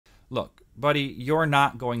look, buddy, you're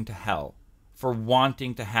not going to hell for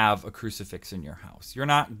wanting to have a crucifix in your house. You're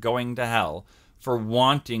not going to hell for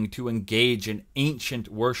wanting to engage in ancient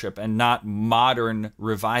worship and not modern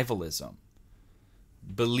revivalism.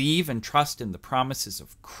 Believe and trust in the promises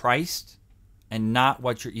of Christ and not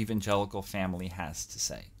what your evangelical family has to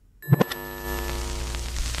say.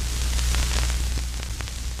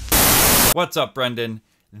 What's up, Brendan?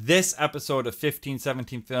 This episode of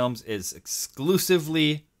 1517 Films is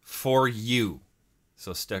exclusively for you,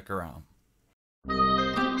 so stick around.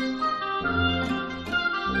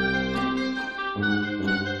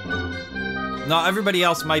 Now, everybody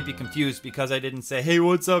else might be confused because I didn't say, hey,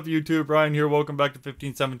 what's up, YouTube? Ryan here. Welcome back to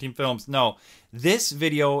 1517 Films. No, this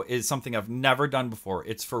video is something I've never done before.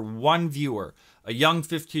 It's for one viewer, a young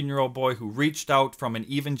 15-year-old boy who reached out from an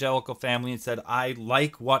evangelical family and said, I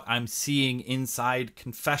like what I'm seeing inside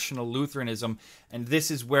confessional Lutheranism, and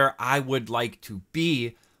this is where I would like to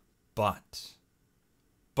be, but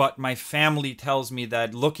my family tells me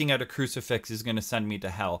that looking at a crucifix is going to send me to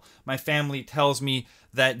hell. My family tells me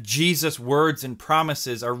that Jesus' words and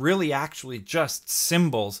promises are really actually just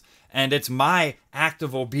symbols, and it's my act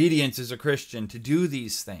of obedience as a Christian to do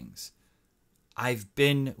these things. I've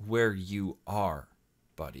been where you are,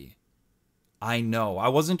 buddy. I know. I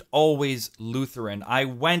wasn't always Lutheran. I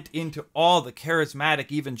went into all the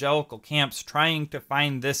charismatic evangelical camps trying to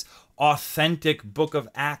find this authentic Book of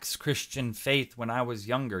Acts Christian faith when I was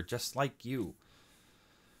younger, just like you.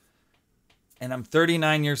 And I'm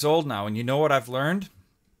 39 years old now, and you know what I've learned?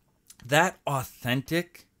 That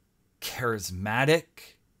authentic,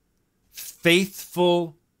 charismatic,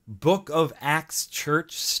 faithful Book of Acts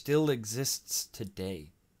church still exists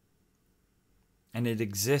today. And it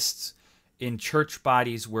exists in church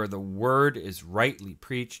bodies where the word is rightly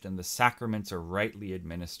preached and the sacraments are rightly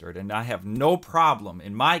administered. And I have no problem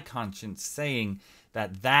in my conscience saying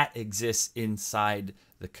that that exists inside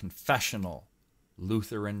the confessional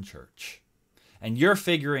Lutheran church. And you're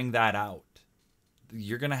figuring that out.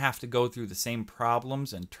 You're going to have to go through the same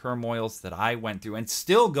problems and turmoils that I went through and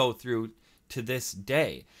still go through to this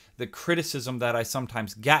day. The criticism that I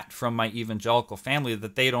sometimes get from my evangelical family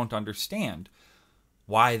that they don't understand.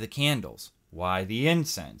 Why the candles? Why the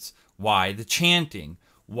incense? Why the chanting?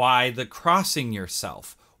 Why the crossing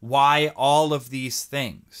yourself? Why all of these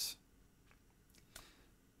things?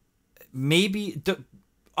 Maybe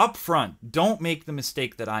up front, don't make the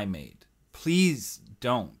mistake that I made. Please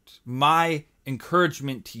don't. My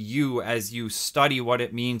encouragement to you as you study what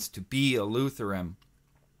it means to be a Lutheran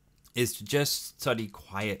is to just study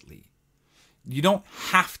quietly. You don't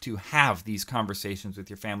have to have these conversations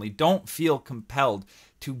with your family. Don't feel compelled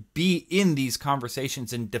to be in these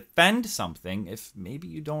conversations and defend something if maybe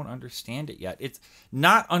you don't understand it yet. It's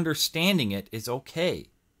not understanding it is okay.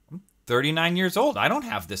 I'm 39 years old. I don't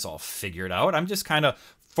have this all figured out. I'm just kind of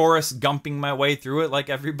Forrest Gumping my way through it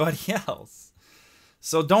like everybody else.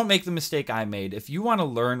 So don't make the mistake I made. If you want to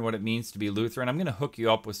learn what it means to be Lutheran, I'm going to hook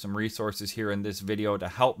you up with some resources here in this video to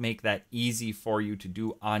help make that easy for you to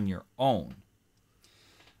do on your own.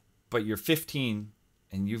 But you're 15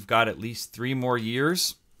 and you've got at least 3 more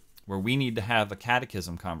years where we need to have a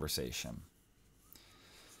catechism conversation.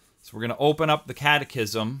 So we're going to open up the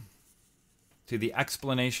catechism to the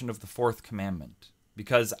explanation of the 4th commandment,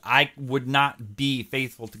 because I would not be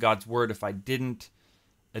faithful to God's word if I didn't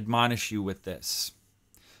admonish you with this.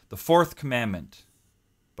 The 4th commandment,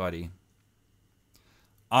 buddy,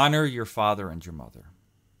 honor your father and your mother.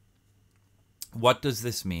 What does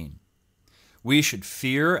this mean? We should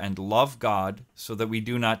fear and love God so that we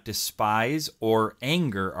do not despise or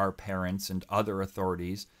anger our parents and other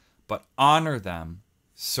authorities, but honor them,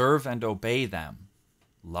 serve and obey them,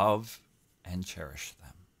 love and cherish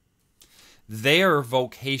them. Their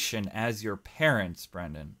vocation as your parents,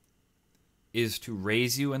 Brendan, is to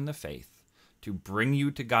raise you in the faith, to bring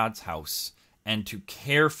you to God's house, and to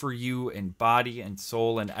care for you in body and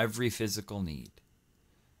soul and every physical need.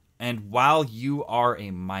 And while you are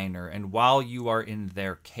a minor and while you are in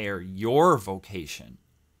their care, your vocation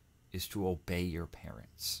is to obey your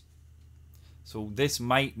parents. So this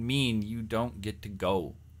might mean you don't get to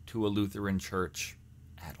go to a Lutheran church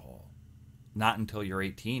at all. Not until you're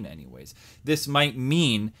 18 anyways. This might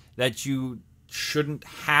mean that you shouldn't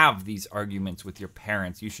have these arguments with your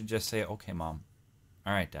parents. You should just say, okay, Mom.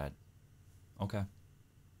 All right, Dad. Okay.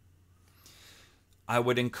 I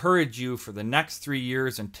would encourage you for the next 3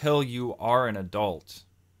 years until you are an adult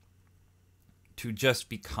to just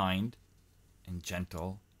be kind and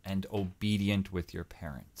gentle and obedient with your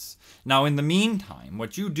parents. Now, in the meantime,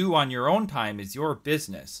 what you do on your own time is your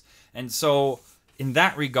business. And so in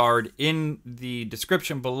that regard, in the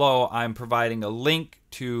description below, I'm providing a link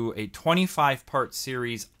to a 25-part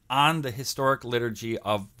series on the historic liturgy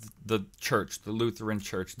of the church, the Lutheran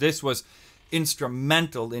Church. This was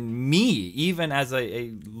instrumental in me, even as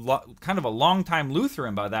kind of a long-time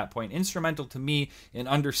Lutheran by that point, instrumental to me in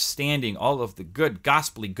understanding all of the good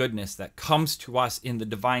gospelly goodness that comes to us in the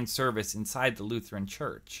divine service inside the Lutheran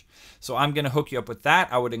Church. So I'm going to hook you up with that.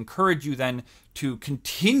 I would encourage you then to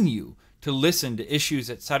continue to listen to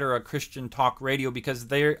Issues, Etc. Christian Talk Radio, because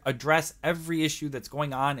they address every issue that's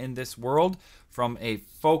going on in this world from a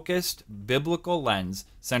focused biblical lens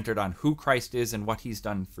centered on who Christ is and what he's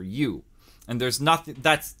done for you. And there's nothing,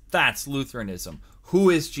 that's Lutheranism.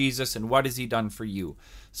 Who is Jesus and what has he done for you?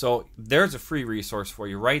 So there's a free resource for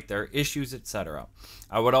you right there, Issues, Etc.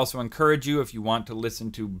 I would also encourage you, if you want to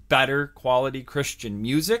listen to better quality Christian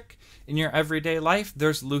music in your everyday life,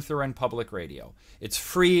 there's Lutheran Public Radio. It's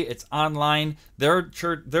free, it's online. Their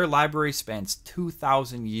library spans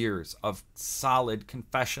 2,000 years of solid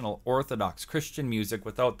confessional Orthodox Christian music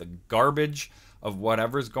without the garbage of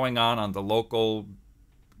whatever's going on the local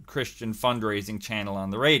Christian fundraising channel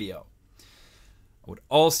on the radio. I would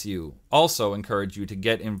also encourage you to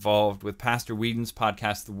get involved with Pastor Whedon's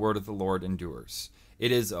podcast, The Word of the Lord Endures.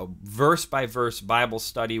 It is a verse-by-verse Bible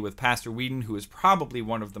study with Pastor Whedon, who is probably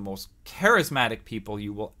one of the most charismatic people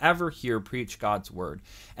you will ever hear preach God's Word.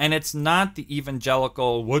 And it's not the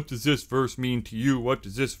evangelical, what does this verse mean to you? What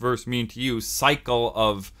does this verse mean to you? Cycle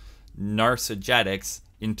of narcissetics,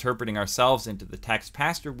 interpreting ourselves into the text.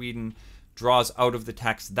 Pastor Whedon draws out of the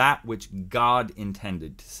text that which God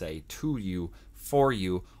intended to say to you, for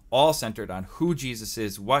you, all centered on who Jesus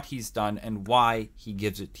is, what he's done, and why he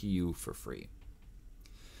gives it to you for free.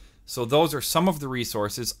 So those are some of the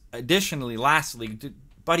resources. Additionally, lastly,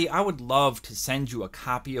 buddy, I would love to send you a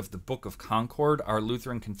copy of the Book of Concord, our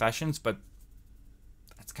Lutheran Confessions, but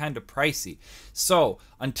that's kind of pricey. So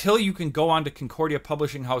until you can go onto Concordia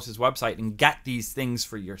Publishing House's website and get these things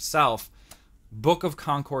for yourself,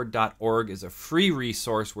 bookofconcord.org is a free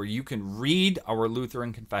resource where you can read our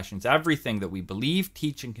Lutheran confessions, everything that we believe,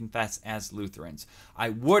 teach, and confess as Lutherans.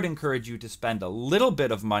 I would encourage you to spend a little bit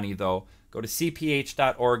of money, though. Go to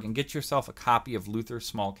cph.org and get yourself a copy of Luther's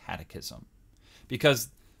Small Catechism. Because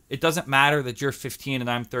it doesn't matter that you're 15 and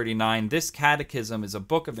I'm 39. This catechism is a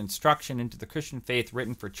book of instruction into the Christian faith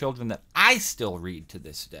written for children that I still read to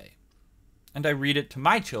this day. And I read it to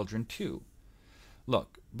my children, too.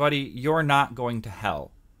 Look, buddy, you're not going to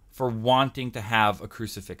hell for wanting to have a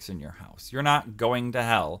crucifix in your house. You're not going to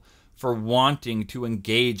hell for wanting to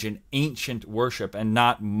engage in ancient worship and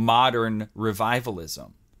not modern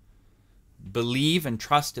revivalism. Believe and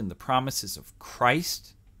trust in the promises of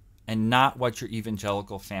Christ and not what your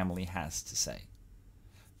evangelical family has to say.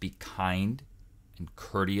 Be kind and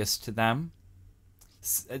courteous to them.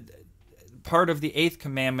 Part of the 8th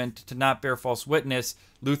commandment, to not bear false witness,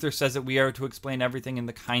 Luther says that we are to explain everything in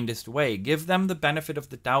the kindest way. Give them the benefit of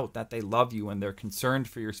the doubt that they love you and they're concerned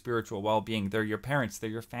for your spiritual well-being. They're your parents, they're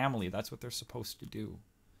your family. That's what they're supposed to do.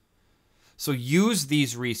 So use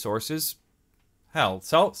these resources. Hell,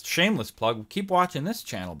 shameless plug, keep watching this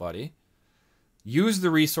channel, buddy. Use the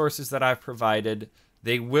resources that I've provided.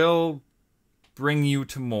 They will bring you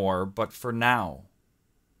to more, but for now,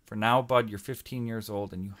 bud, you're 15 years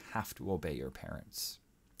old and you have to obey your parents.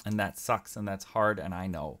 And that sucks and that's hard, and I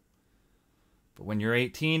know. But when you're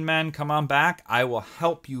 18, man, come on back. I will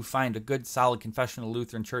help you find a good, solid confessional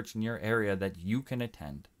Lutheran church in your area that you can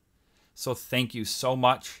attend. So thank you so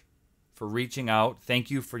much for reaching out.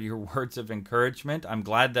 Thank you for your words of encouragement. I'm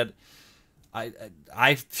glad that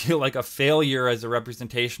I feel like a failure as a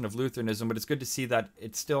representation of Lutheranism, but it's good to see that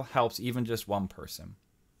it still helps even just one person.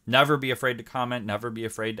 Never be afraid to comment. Never be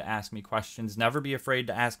afraid to ask me questions. Never be afraid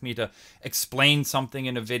to ask me to explain something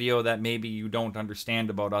in a video that maybe you don't understand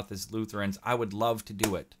about us as Lutherans. I would love to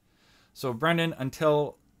do it. So, Brendan,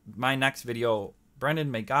 until my next video,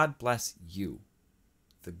 Brendan, may God bless you.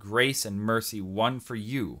 The grace and mercy won for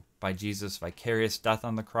you by Jesus' vicarious death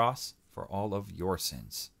on the cross for all of your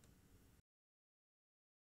sins.